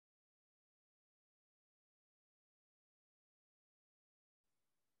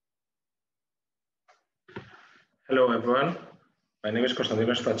Hello, everyone. My name is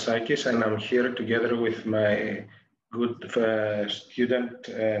Patsakis, and I'm here together with my good student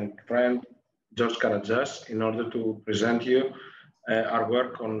and friend, George Karantzas, in order to present you our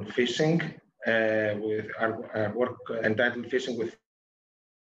work on phishing, with our work entitled Phishing with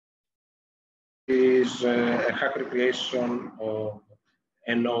is a hack recreation of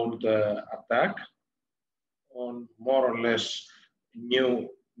an old attack on more or less new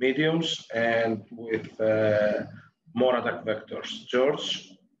mediums and with more attack vectors.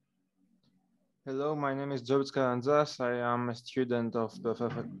 George? Hello, my name is George Karantzas. I am a student of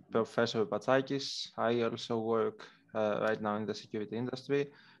Professor Patsakis. I also work right now in the security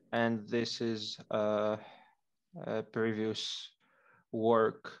industry, and this is a previous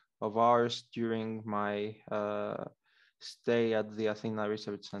work of ours during my stay at the Athena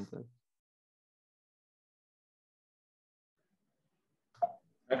Research Center.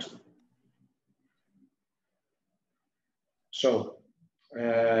 Next. So,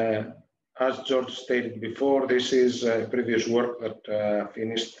 as George stated before, this is previous work that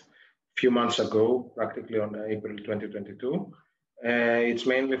finished a few months ago, practically on April 2022. It's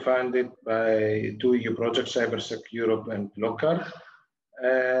mainly funded by two EU projects, CyberSec Europe and Local.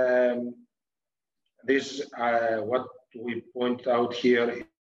 What we point out here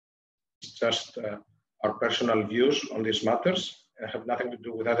is just our personal views on these matters. Have nothing to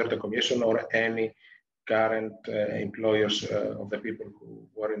do with either the Commission or any current employers of the people who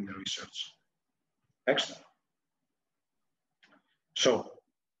were in the research. Next. So,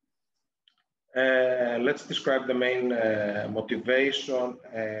 let's describe the main motivation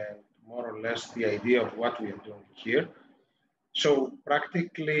and more or less the idea of what we are doing here. So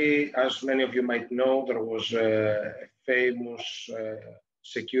practically, as many of you might know, there was a famous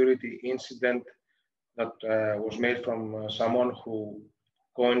security incident that was made from someone who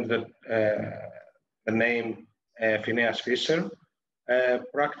coined the name Phineas Phisher.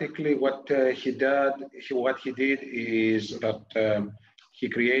 Practically, what he did is that he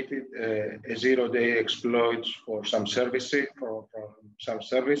created a zero-day exploit for some service,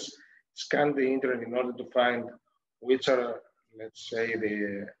 scanned the internet in order to find which are, let's say,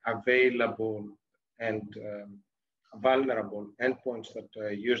 the available and vulnerable endpoints that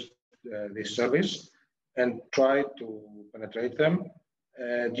used this service, and try to penetrate them.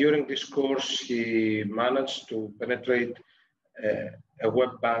 During this course, he managed to penetrate a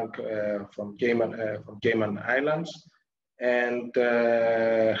web bank from Cayman Islands, and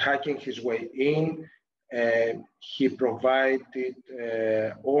hacking his way in, he provided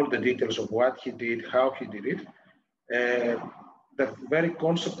all the details of what he did, how he did it. The very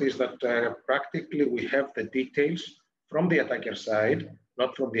concept is that practically we have the details from the attacker side,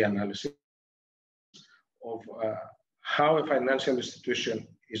 not from the analysis, of how a financial institution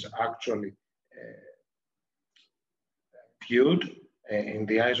is actually viewed in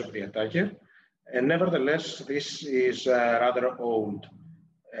the eyes of the attacker. And nevertheless, this is rather old.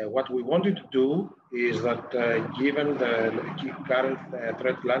 What we wanted to do is that given the current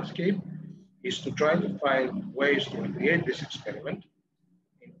threat landscape, is to try to find ways to create this experiment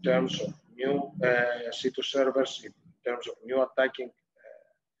in terms of new C2 servers, in terms of new attacking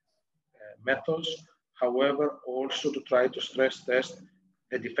methods. However, also to try to stress test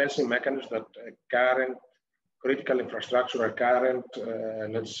the defensive mechanisms that current critical infrastructure or current,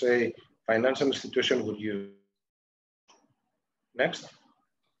 let's say, financial institution would use. Next.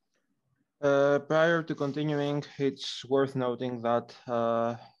 Prior to continuing, it's worth noting that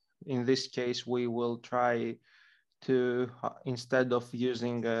in this case, we will try to, instead of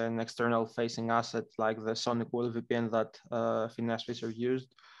using an external facing asset like the SonicWall VPN that Phineas Phisher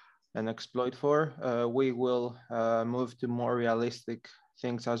used an exploit for, we will move to more realistic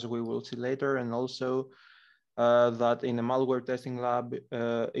things, as we will see later, and also that in a malware testing lab,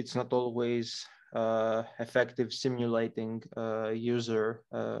 it's not always effective simulating user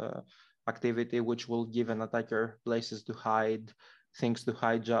activity, which will give an attacker places to hide, things to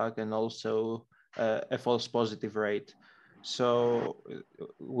hijack, and also a false positive rate, so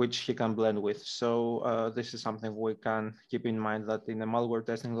which he can blend with. So this is something we can keep in mind, that in a malware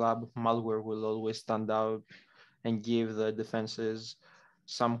testing lab, malware will always stand out and give the defenses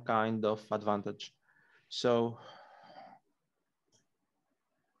some kind of advantage. So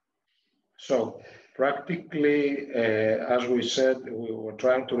practically, as we said, we were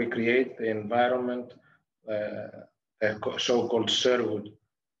trying to recreate the environment, so-called Sherwood,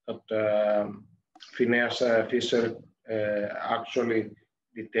 that Phineas Phisher actually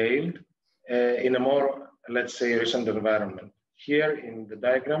detailed in a more, let's say, recent environment. Here in the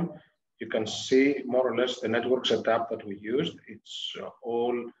diagram, you can see more or less the network setup that we used. It's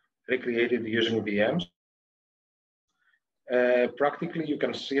all recreated using VMs. Practically, you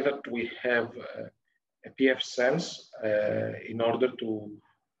can see that we have a PF sense in order to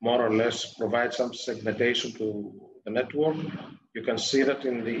more or less provide some segmentation to the network. You can see that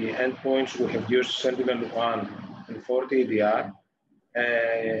in the endpoints, we have used Sentinel-1 and 40 EDR.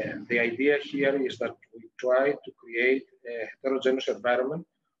 The idea here is that we try to create a heterogeneous environment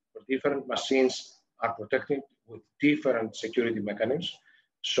where different machines are protected with different security mechanisms,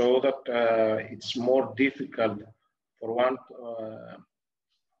 so that it's more difficult for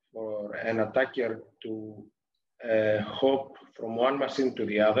for an attacker to hop from one machine to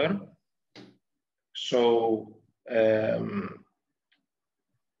the other. So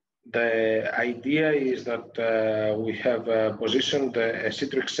the idea is that we have positioned a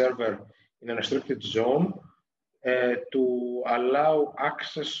Citrix server in a restricted zone to allow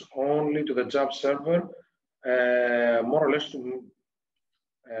access only to the job server, more or less to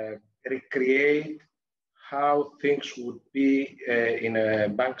recreate how things would be in a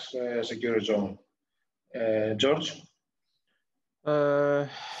bank's secure zone. George?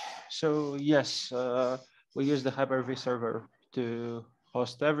 So yes, we use the Hyper-V server to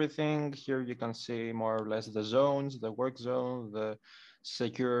host everything. Here you can see more or less the zones, the work zone, the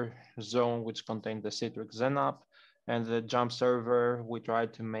secure zone, which contains the Citrix Zen app, and the jump server. We try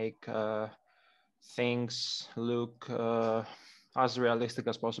to make things look as realistic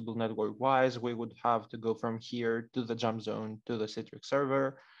as possible network-wise. We would have to go from here to the jump zone to the Citrix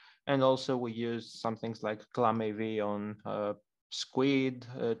server. And also we use some things like ClamAV on Squid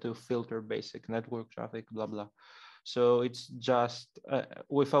to filter basic network traffic, blah, blah. So it's just,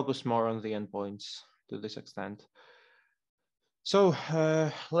 we focus more on the endpoints to this extent. So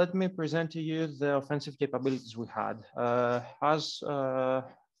let me present to you the offensive capabilities we had.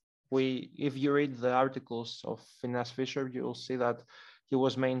 If you read the articles of Phineas Phisher, you will see that he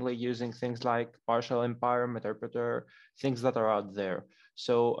was mainly using things like Partial Empire, Meterpreter, things that are out there.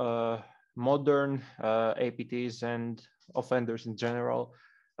 So modern APTs and offenders in general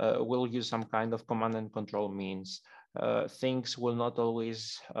will use some kind of command and control means. Things will not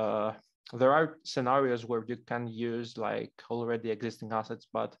always, there are scenarios where you can use like already existing assets,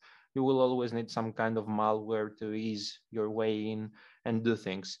 but you will always need some kind of malware to ease your way in and do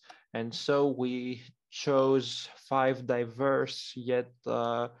things. And so we chose 5 diverse yet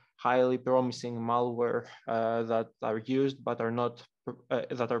highly promising malware that are used but are not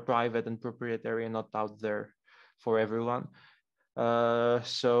that are private and proprietary and not out there for everyone.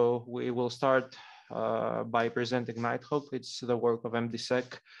 So we will start by presenting Nighthawk. It's the work of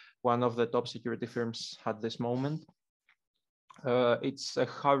MDSec, one of the top security firms at this moment. It's a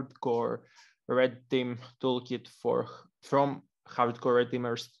hardcore red team toolkit from hardcore red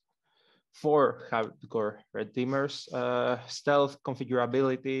teamers for hardcore red teamers. Stealth,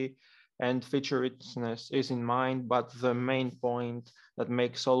 configurability, and feature richness is in mind, but the main point that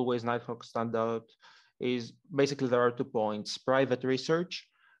makes always Nighthawk stand out is basically there are 2 points: private research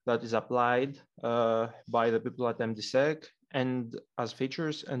that is applied by the people at MDSec and as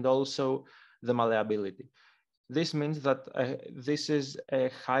features, and also the malleability. This means that this is a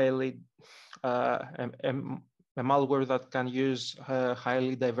highly a malware that can use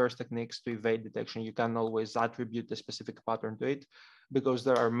highly diverse techniques to evade detection. You can always attribute a specific pattern to it because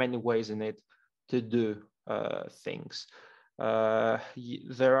there are many ways in it to do things.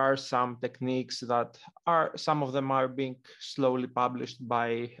 There are some techniques that some of them are being slowly published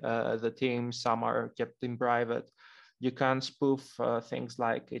by the team, some are kept in private. You can spoof things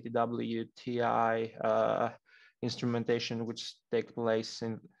like ATW, TI, instrumentation, which takes place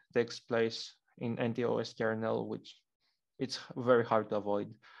in NTOS kernel, which it's very hard to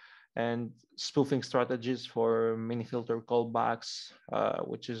avoid. And spoofing strategies for mini filter callbacks,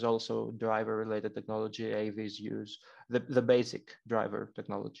 which is also driver related technology AVs use. The basic driver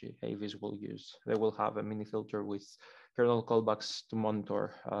technology AVs will use. They will have a mini filter with kernel callbacks to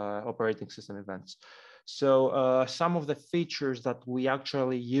monitor operating system events. So some of the features that we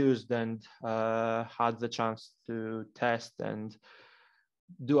actually used and had the chance to test and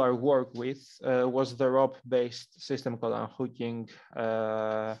do our work with was the ROP-based system call unhooking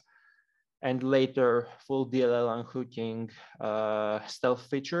and later full DLL unhooking stealth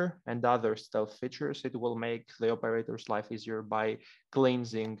feature and other stealth features. It will make the operator's life easier by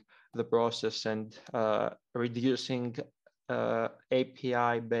cleansing the process and reducing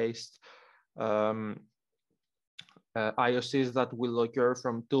API-based IOCs that will occur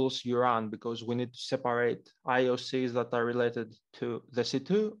from tools you run, because we need to separate IOCs that are related to the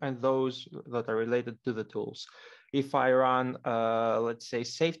C2 and those that are related to the tools. If I run, let's say,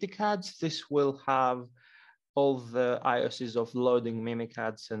 safety CADs, this will have all the IOCs of loading Mimic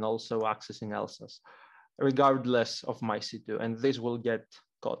CADs and also accessing ELSAs. regardless of my C2, and this will get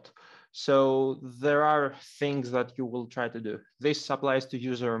caught. So there are things that you will try to do. This applies to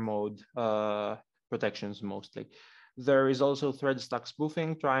user mode protections mostly. There is also thread stack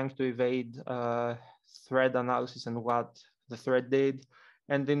spoofing, trying to evade thread analysis and what the thread did,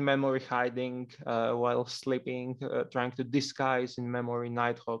 and in memory hiding while sleeping, trying to disguise in memory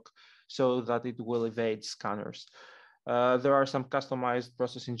Nighthawk so that it will evade scanners. There are some customized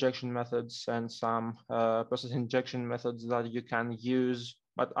process injection methods and some process injection methods that you can use,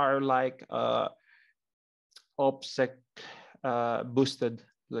 but are like OPSEC boosted,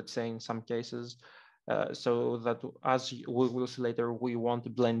 let's say in some cases, so that as we will see later, we want to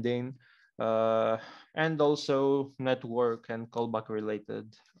blend in, and also network and callback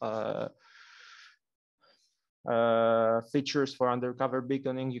related features for undercover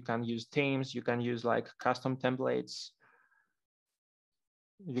beaconing. You can use themes, you can use like custom templates,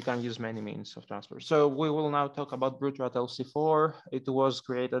 you can use many means of transfer. So we will now talk about BrootRat LC4. It was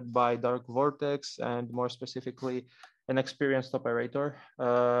created by Dark Vortex and more specifically an experienced operator.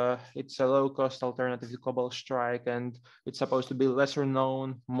 It's a low-cost alternative to Cobalt Strike, and it's supposed to be lesser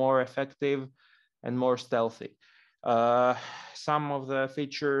known, more effective, and more stealthy. Some of the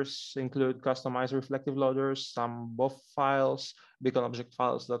features include customized reflective loaders, some BOF files, beacon object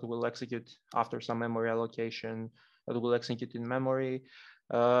files that will execute after some memory allocation, that will execute in memory,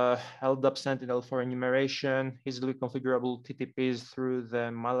 LDAP Sentinel for enumeration, easily configurable TTPs through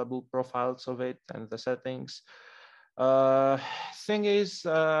the malleable profiles of it and the settings. Thing is,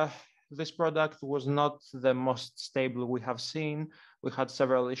 this product was not the most stable we have seen. We had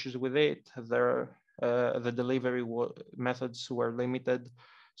several issues with it. The delivery methods were limited.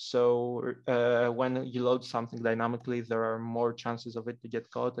 So when you load something dynamically, there are more chances of it to get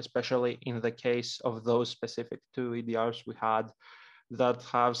caught, especially in the case of those specific two EDRs we had that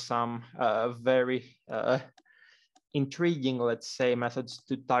have some very intriguing, let's say, methods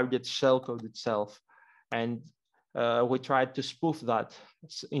to target shellcode itself. And we tried to spoof that.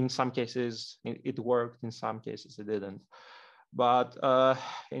 In some cases, it worked. In some cases, it didn't. But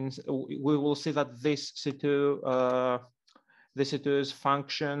we will see that this C2's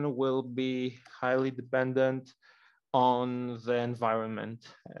function will be highly dependent on the environment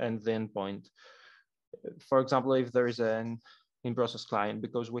and the endpoint. For example, if there is an in-process client,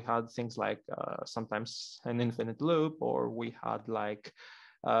 because we had things like sometimes an infinite loop, or we had like,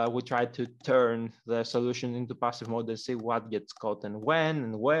 we tried to turn the solution into passive mode and see what gets caught and when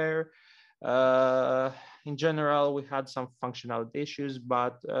and where. In general, we had some functionality issues,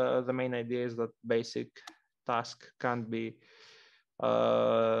 but the main idea is that basic task can be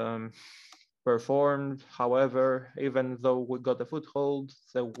performed. However, even though we got a foothold,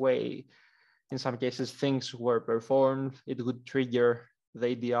 the way in some cases things were performed, it would trigger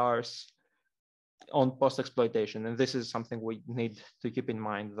the EDRs on post-exploitation. And this is something we need to keep in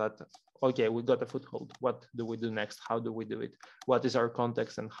mind, that, okay, we got a foothold. What do we do next? How do we do it? What is our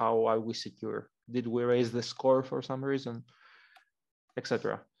context and how are we secure? Did we raise the score for some reason,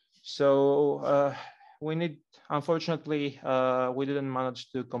 etc.? So we need, unfortunately, we didn't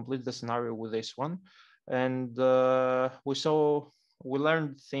manage to complete the scenario with this one. And we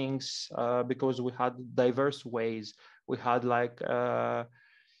learned things because we had diverse ways. We had like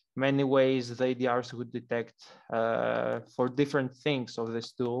many ways the EDRs would detect for different things of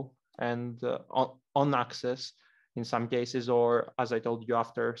this tool, and on access in some cases, or as I told you,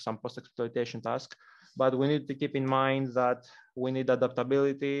 after some post-exploitation task. But we need to keep in mind that we need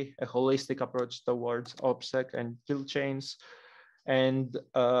adaptability, a holistic approach towards OPSEC and kill chains, and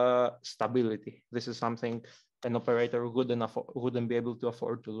stability. This is something an operator wouldn't be able to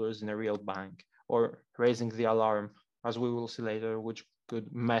afford to lose in a real bank, or raising the alarm, as we will see later, which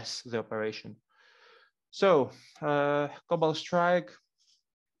could mess the operation. So Cobalt Strike,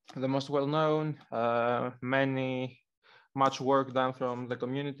 the most well-known, much work done from the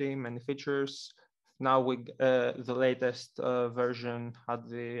community, many features. Now the latest version had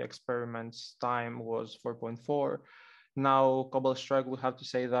the experiments time was 4.4. Now Cobalt Strike, we have to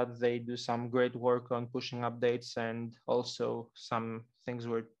say that they do some great work on pushing updates, and also some things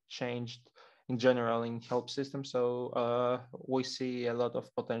were changed in general in help system. So we see a lot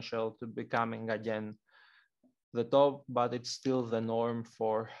of potential to becoming again the top, but it's still the norm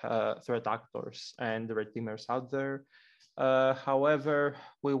for threat actors and red teamers out there. However,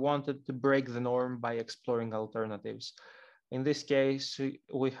 we wanted to break the norm by exploring alternatives. In this case,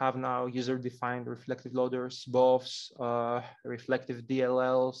 we have now user-defined reflective loaders, BOFs, reflective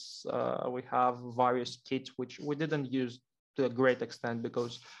DLLs. We have various kits, which we didn't use to a great extent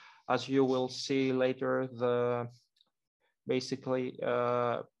because, as you will see later, basically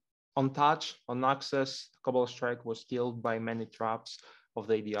on touch, on access, Cobalt Strike was killed by many traps of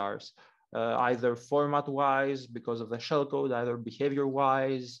the EDRs, either format-wise because of the shellcode, either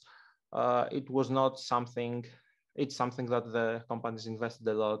behavior-wise. It was not something, it's something that the companies invested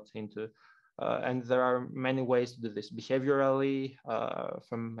a lot into. And there are many ways to do this, behaviorally,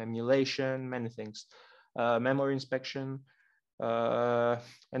 from emulation, many things, memory inspection.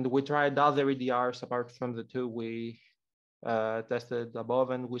 And we tried other EDRs apart from the two we tested above,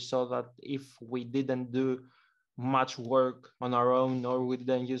 and we saw that if we didn't do much work on our own, or we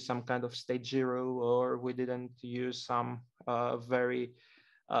didn't use some kind of stage zero, or we didn't use some very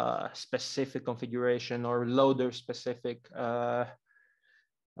specific configuration or loader specific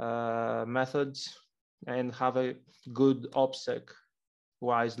methods, and have a good OPSEC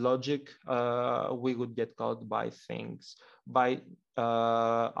wise logic, we would get caught by things, by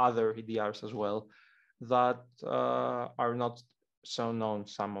other EDRs as well, that are not so known,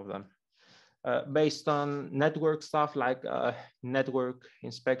 some of them. Based on network stuff like network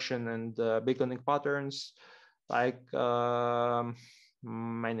inspection and beaconing patterns, like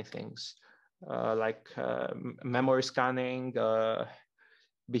many things, like memory scanning,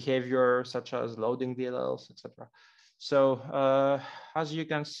 behavior such as loading DLLs, etc. So as you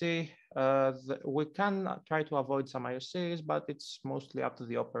can see, we can try to avoid some IOCs, but it's mostly up to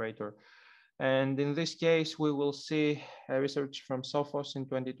the operator. And in this case, we will see a research from Sophos in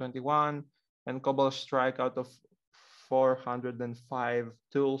 2021, and Cobalt Strike, out of 405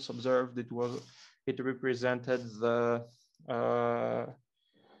 tools observed, it represented the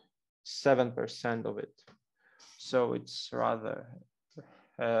 7% of it. So it's rather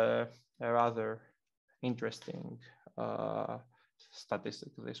a rather interesting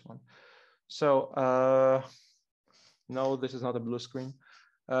statistic, this one. So no, this is not a blue screen.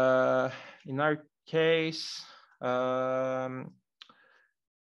 In our case,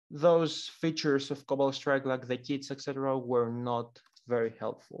 those features of Cobalt Strike, like the kits, etc., were not very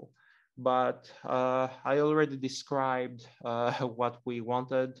helpful. But I already described what we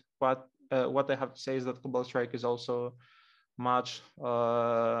wanted. But what I have to say is that Cobalt Strike is also much,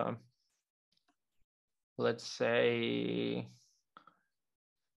 let's say,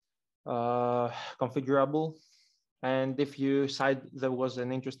 configurable. And if you there was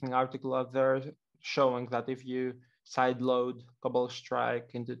an interesting article out there showing that if you sideload Cobalt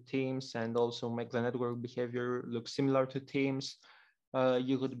Strike into teams and also make the network behavior look similar to teams,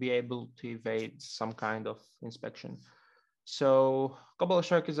 you would be able to evade some kind of inspection. So Cobalt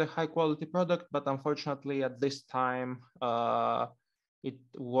Strike is a high quality product, but unfortunately at this time, it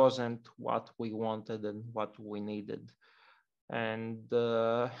wasn't what we wanted and what we needed. And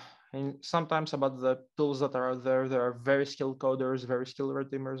sometimes about the tools that are out there, there are very skilled coders, very skilled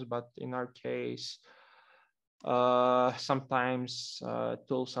red teamers, but in our case, sometimes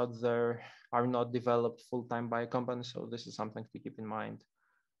tools out there are not developed full-time by a company, so this is something to keep in mind.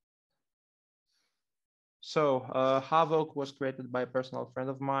 So Havoc was created by a personal friend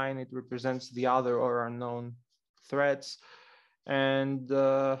of mine. It represents the other or unknown threats. And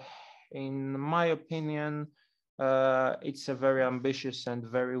in my opinion, it's a very ambitious and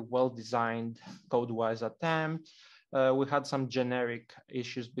very well-designed code-wise attempt. We had some generic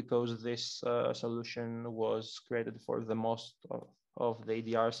issues because this solution was created for the most of the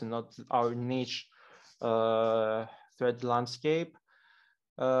EDRs and not our niche threat landscape.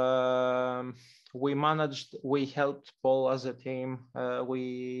 We helped Paul as a team.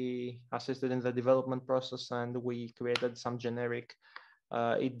 We assisted in the development process, and we created some generic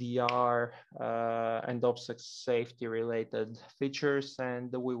EDR and OPSEC safety related features.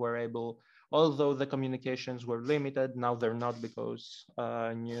 And we were able, although the communications were limited, now they're not because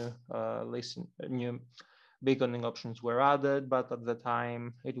new beaconing options were added, but at the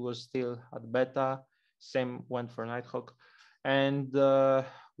time it was still at beta. Same went for Nighthawk. And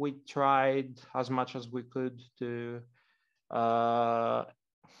we tried as much as we could to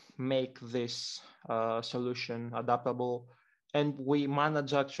make this solution adaptable. And we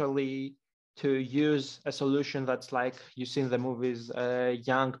managed actually to use a solution that's like you see in the movies, a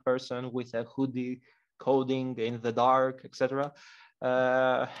young person with a hoodie coding in the dark, etc.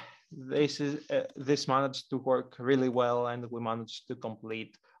 This managed to work really well, and we managed to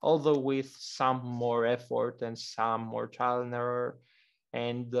complete, although with some more effort and some more trial and error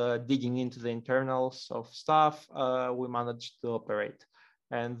and digging into the internals of stuff, we managed to operate.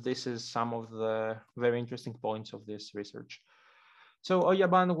 And this is some of the very interesting points of this research. So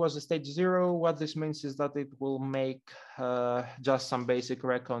Oyaban was a stage 0. What this means is that it will make just some basic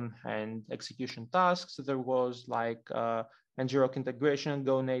recon and execution tasks. There was like ngrok integration,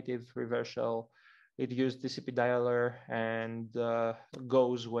 go native, reverse shell, It used TCP dialer and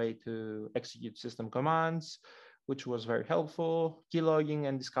Go's way to execute system commands, which was very helpful. Keylogging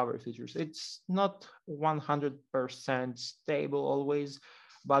and discovery features. It's not 100% stable always,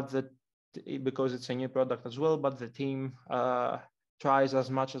 but because it's a new product as well, but the team tries as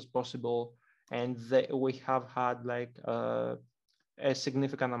much as possible, and we have had like a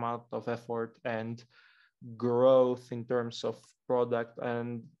significant amount of effort and growth in terms of product,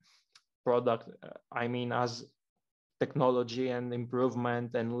 I mean as technology and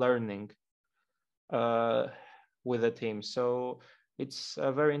improvement and learning with the team. So it's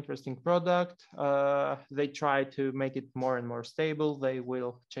a very interesting product. They try to make it more and more stable. They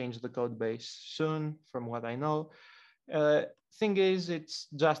will change the code base soon, from what I know. Thing is, it's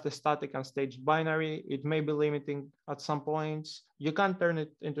just a static and staged binary. It may be limiting at some points. You can turn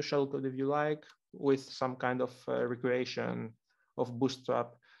it into shellcode if you like, with some kind of recreation of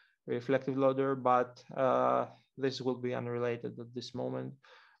Bootstrap reflective loader, but this will be unrelated at this moment.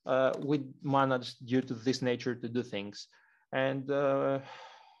 We managed, due to this nature, to do things. And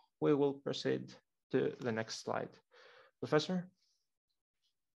we will proceed to the next slide. Professor?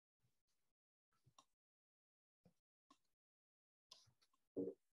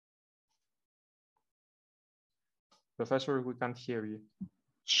 Professor, we can't hear you.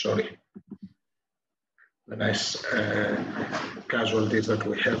 Sorry. The nice casualties that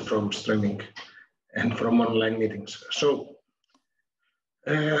we have from streaming and from online meetings. So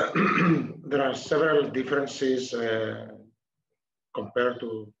there are several differences compared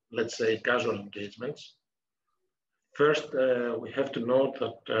to, let's say, casual engagements. First, we have to note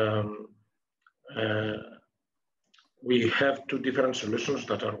that we have two different solutions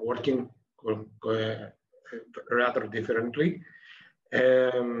that are working rather differently.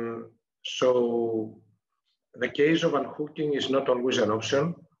 So the case of unhooking is not always an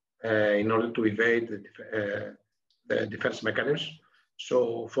option in order to evade the defense mechanisms.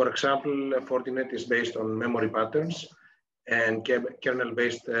 So, for example, Fortinet is based on memory patterns and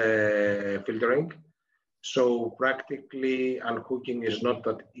kernel-based filtering. So practically, unhooking is not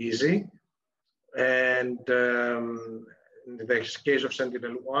that easy. And in the case of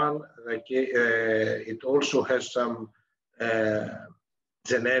Sentinel-1, it also has some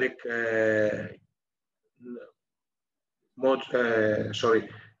generic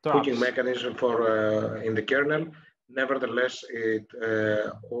hooking mechanism for in the kernel. Nevertheless, it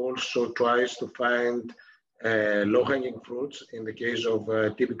also tries to find low-hanging fruits in the case of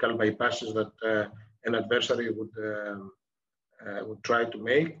typical bypasses that an adversary would try to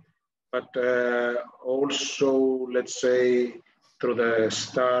make. But also, let's say, through the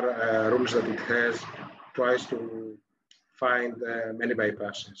star rules that it has, tries to find many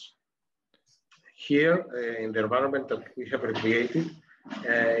bypasses. Here, in the environment that we have recreated,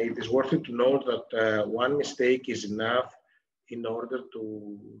 it is worth it to note that one mistake is enough in order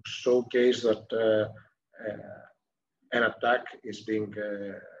to showcase that an attack is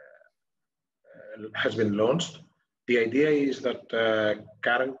has been launched. The idea is that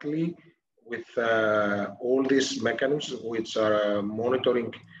currently, with all these mechanisms which are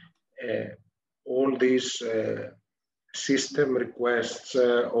monitoring all these system requests,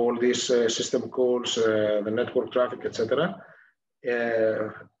 all these system calls, the network traffic, etc.,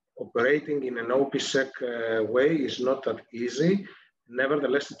 operating in an OPSEC way is not that easy.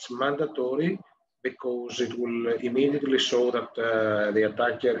 Nevertheless, it's mandatory because it will immediately show that the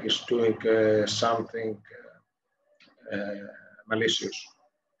attacker is doing something malicious.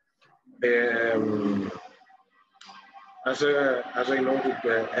 As I noted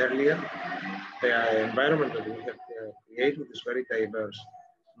earlier, the environment that we have created is very diverse,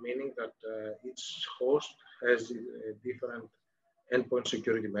 meaning that each host has different endpoint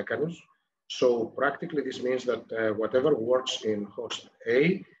security mechanisms. So practically, this means that whatever works in host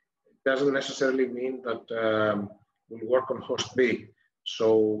A doesn't necessarily mean that will work on host B.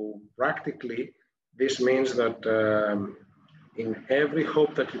 So practically, this means that in every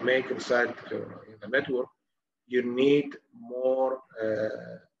hop that you make inside in the network, you need more.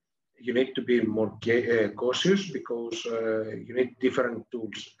 You need to be more cautious because you need different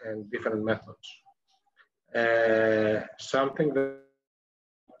tools and different methods. Something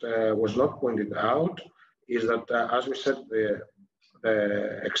that was not pointed out is that, as we said, the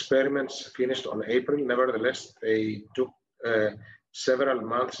experiments finished on April. Nevertheless, they took several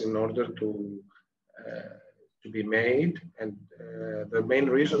months in order to be made, and the main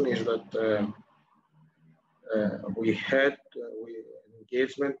reason is that we had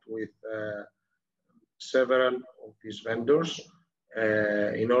engagement with several of these vendors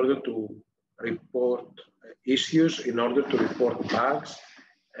in order to report issues, in order to report bugs,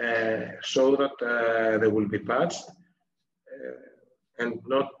 so that they will be patched and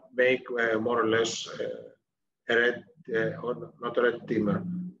not make more or less a red, or not a red teamer,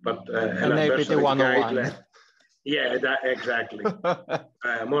 but an APT 101. guideline. Yeah, exactly.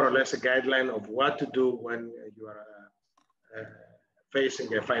 More or less a guideline of what to do when you are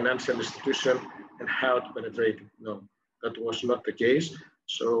facing a financial institution and how to penetrate it. No, that was not the case.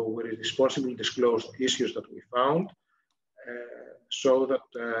 So we responsibly disclosed issues that we found so that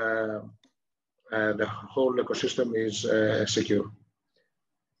the whole ecosystem is secure.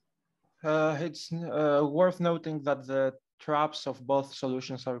 It's worth noting that the traps of both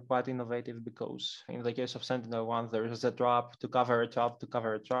solutions are quite innovative, because in the case of Sentinel-1, there is a trap to cover a trap to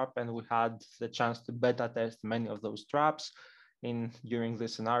cover a trap, and we had the chance to beta test many of those traps during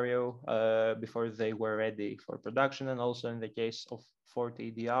this scenario before they were ready for production. And also in the case of Fort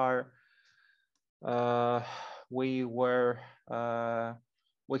EDR, we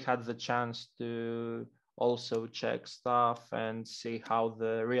had the chance to also check stuff and see how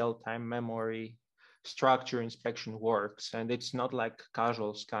the real-time memory structure inspection works. And it's not like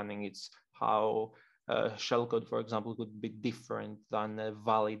casual scanning, it's how shellcode, for example, would be different than a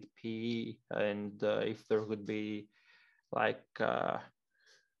valid PE. And if there would be like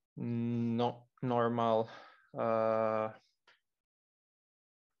normal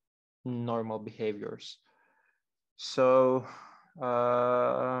behaviors. So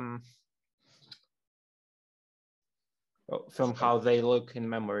from how they look in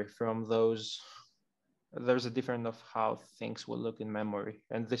memory, from those, there's a difference of how things will look in memory,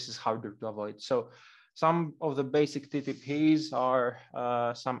 and this is harder to avoid. So some of the basic TTPs are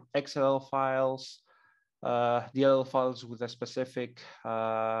some XLL files, DLL files with a specific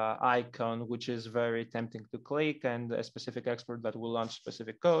icon, which is very tempting to click, and a specific export that will launch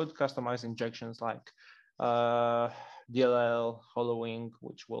specific code, customized injections like DLL hollowing,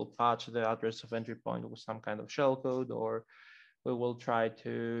 which will patch the address of entry point with some kind of shellcode, or we will try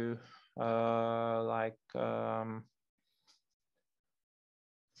to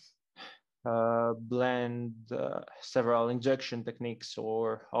blend several injection techniques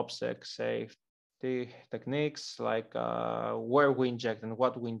or OPSEC safety techniques, like where we inject and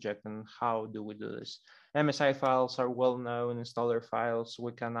what we inject and how do we do this. MSI files are well-known installer files.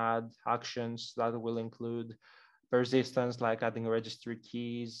 We can add actions that will include persistence, like adding registry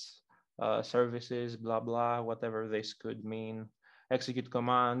keys, services, blah, blah, whatever this could mean. Execute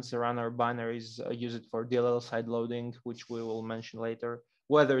commands, run our binaries, use it for DLL side loading, which we will mention later.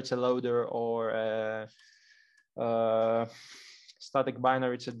 Whether it's a loader or a static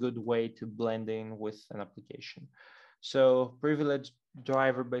binary, it's a good way to blend in with an application. So privileged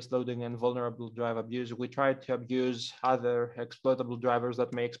driver-based loading and vulnerable drive abuse. We try to abuse other exploitable drivers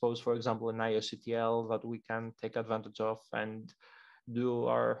that may expose, for example, an IOCTL that we can take advantage of and do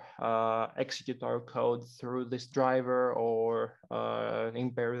our execute our code through this driver, or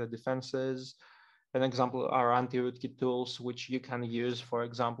impair the defenses. An example are anti-rootkit tools, which you can use, for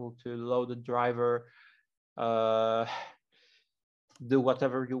example, to load a driver, do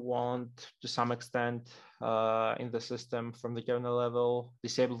whatever you want to some extent in the system from the kernel level,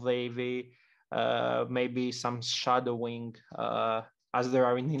 disable the AV, maybe some shadowing, as there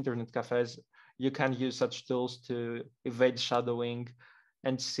are in internet cafes. You can use such tools to evade shadowing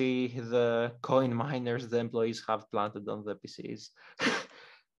and see the coin miners the employees have planted on the PCs.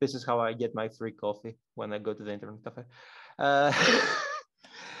 This is how I get my free coffee when I go to the internet cafe.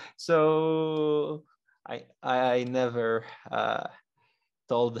 So I never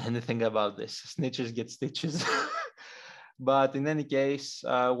told anything about this. Snitches get stitches. But in any case,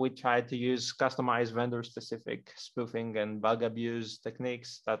 we tried to use customized vendor-specific spoofing and bug abuse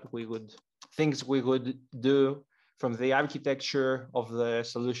techniques that things we would do from the architecture of the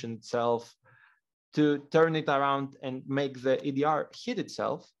solution itself to turn it around and make the EDR hit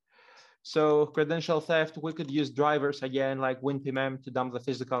itself. So credential theft, we could use drivers again, like WinPMM, to dump the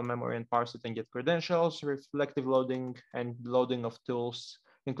physical memory and parse it and get credentials. Reflective loading and loading of tools,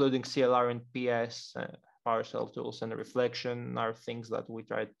 including CLR and PS, PowerShell tools and reflection, are things that we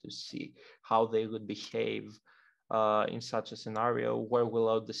tried to see how they would behave in such a scenario, where we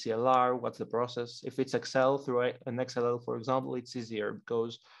load the CLR, what's the process. If it's Excel through an XLL, for example, it's easier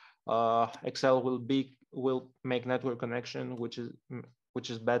because Excel will make network connection, which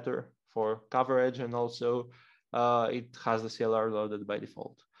is better for coverage, and also it has the CLR loaded by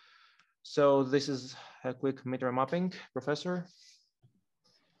default. So this is a quick meter mapping, Professor.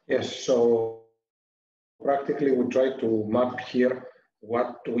 Yes, so practically we try to map here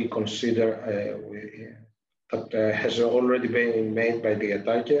what we consider that has already been made by the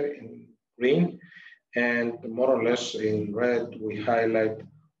attacker in green, and more or less in red we highlight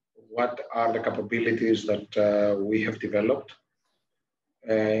what are the capabilities that we have developed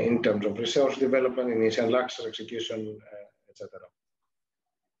in terms of resource development, initial access, execution, etc.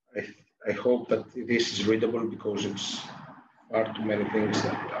 I hope that this is readable because it's far too many things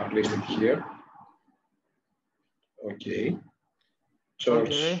that are listed here. Okay. So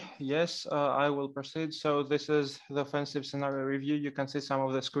okay, yes, I will proceed. So this is the offensive scenario review. You can see some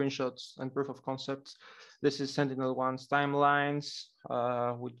of the screenshots and proof of concepts. This is Sentinel-1's timelines,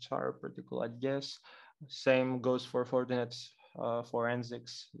 which are pretty cool, I guess. Same goes for Fortinet's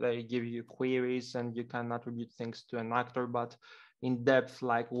forensics. They give you queries and you can attribute things to an actor, but in depth,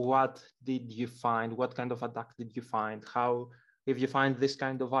 like what did you find? What kind of attack did you find? How, if you find this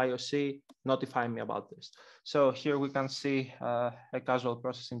kind of IOC, notify me about this. So here we can see a casual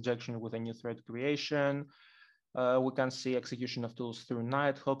process injection with a new thread creation. We can see execution of tools through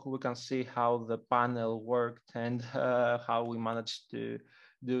Nighthawk. We can see how the panel worked and how we managed to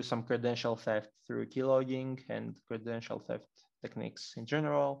do some credential theft through keylogging and credential theft techniques in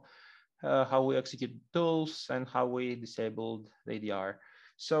general, how we execute tools and how we disabled the EDR.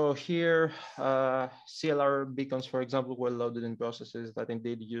 So here, CLR beacons, for example, were loaded in processes that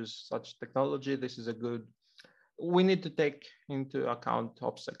indeed use such technology. This is a good, we need to take into account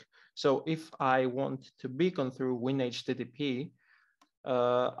OPSEC. So if I want to beacon through WinHTTP,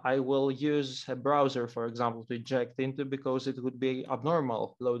 I will use a browser, for example, to inject into, because it would be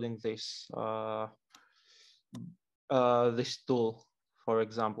abnormal loading this, this tool, for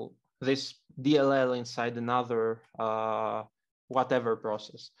example, this DLL inside another whatever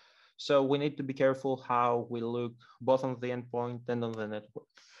process. So we need to be careful how we look both on the endpoint and on the network.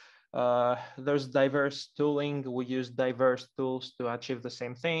 There's diverse tooling. We use diverse tools to achieve the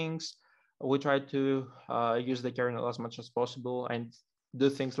same things. We try to use the kernel as much as possible and do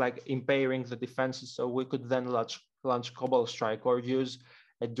things like impairing the defenses. So we could then launch Cobalt Strike or use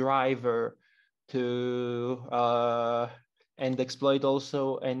a driver to and exploit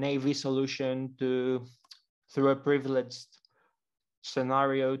also an AV solution to, through a privileged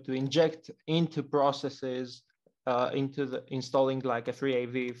scenario, to inject into processes, into the installing like a free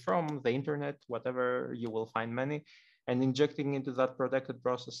AV from the internet, whatever, you will find many, and injecting into that protected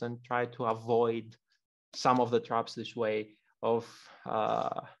process and try to avoid some of the traps this way of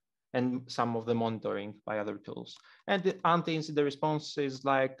and some of the monitoring by other tools. And the anti-incident response is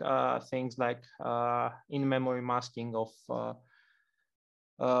like things like in-memory masking of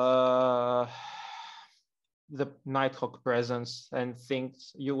the Nighthawk presence and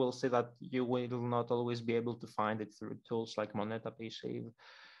things. You will see that you will not always be able to find it through tools like Moneta PC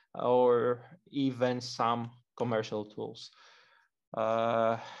or even some commercial tools.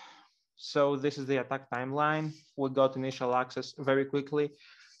 So this is the attack timeline. We got initial access very quickly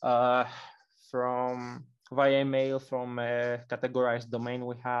from via email from a categorized domain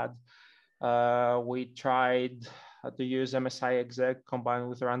we had. We tried to use MSI exec combined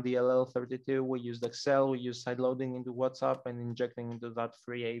with RunDLL32. We used Excel, we used sideloading into WhatsApp and injecting into that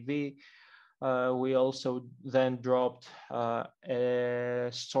free AV. We also then dropped a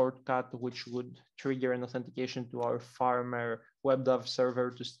shortcut which would trigger an authentication to our farmer WebDAV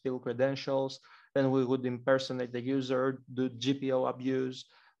server to steal credentials. Then we would impersonate the user, do GPO abuse,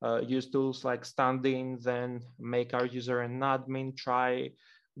 use tools like stand-in, then make our user an admin,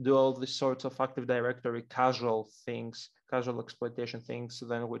 do all these sorts of Active Directory casual things, casual exploitation things. So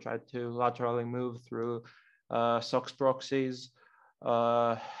then we try to laterally move through SOX proxies,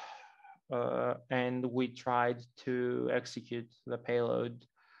 and we tried to execute the payload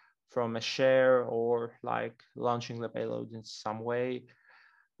from a share or like launching the payload in some way.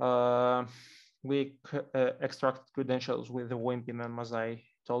 We extract credentials with the WinPMM, as I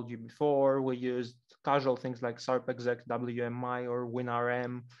told you before. We used casual things like SARP exec, WMI, or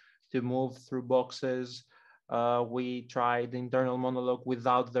WinRM to move through boxes. We tried internal monologue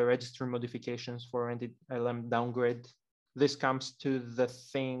without the registry modifications for anti-LM downgrade. This comes to the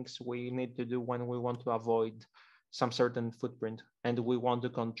things we need to do when we want to avoid some certain footprint and we want to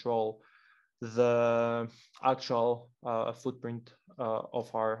control the actual footprint of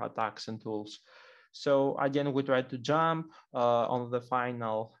our attacks and tools. So again, we tried to jump on the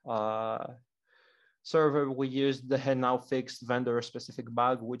final server. We used the now fixed vendor specific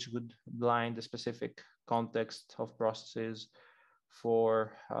bug, which would blind the specific context of processes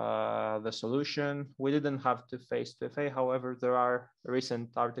for the solution. We didn't have to face 2FA. However, there are recent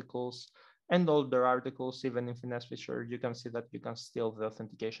articles and older articles, even in Phineas Phisher, you can see that you can steal the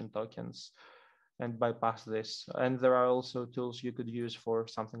authentication tokens and bypass this. And there are also tools you could use for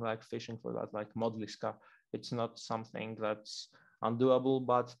something like phishing for that, like Modliska. It's not something that's undoable,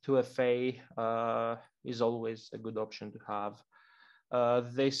 but 2FA is always a good option to have.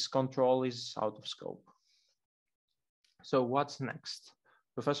 this control is out of scope. So what's next,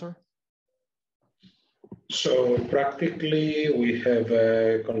 Professor? So practically, we have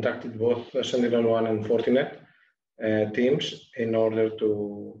contacted both Sentinel-1 and Fortinet teams in order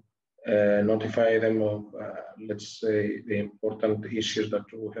to notify them of, let's say, the important issues that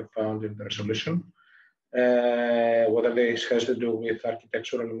we have found in the resolution. Whether this has to do with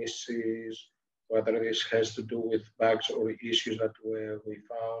architectural misses, whether this has to do with bugs or issues that we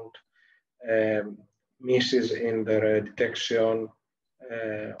found, misses in the detection,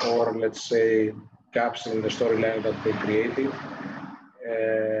 or let's say gaps in the storyline that they created.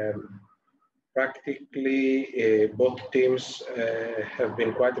 Practically, both teams have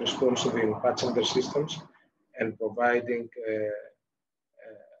been quite responsive in patching their systems and providing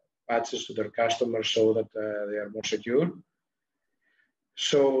patches to their customers so that they are more secure.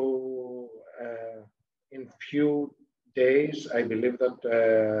 So in few days, I believe that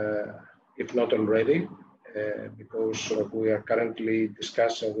if not already, because we are currently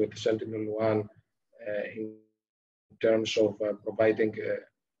discussing with Sentinel-1 in terms of providing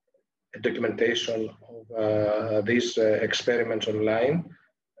a documentation of these experiments online.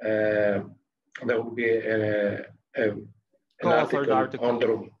 There will be an article on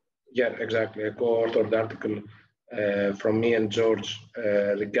the, yeah, exactly, a co-authored article from me and George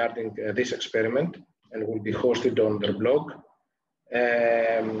regarding this experiment, and will be hosted on their blog.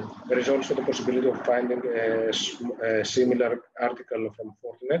 There is also the possibility of finding a similar article from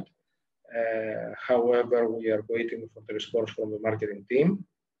Fortinet. However, we are waiting for the response from the marketing team.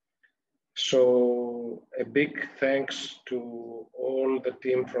 So a big thanks to all the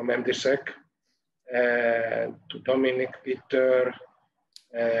team from MDSEC, to Dominic, Peter,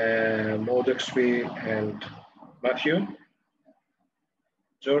 Modexby, and Matthew.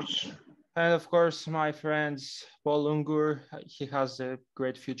 George? And of course, my friends, Paul Ungur, he has a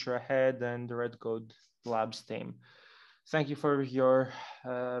great future ahead, and the Red Code Labs team. Thank you for your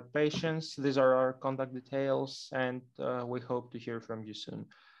patience. These are our contact details, and we hope to hear from you soon.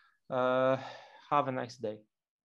 Have a nice day.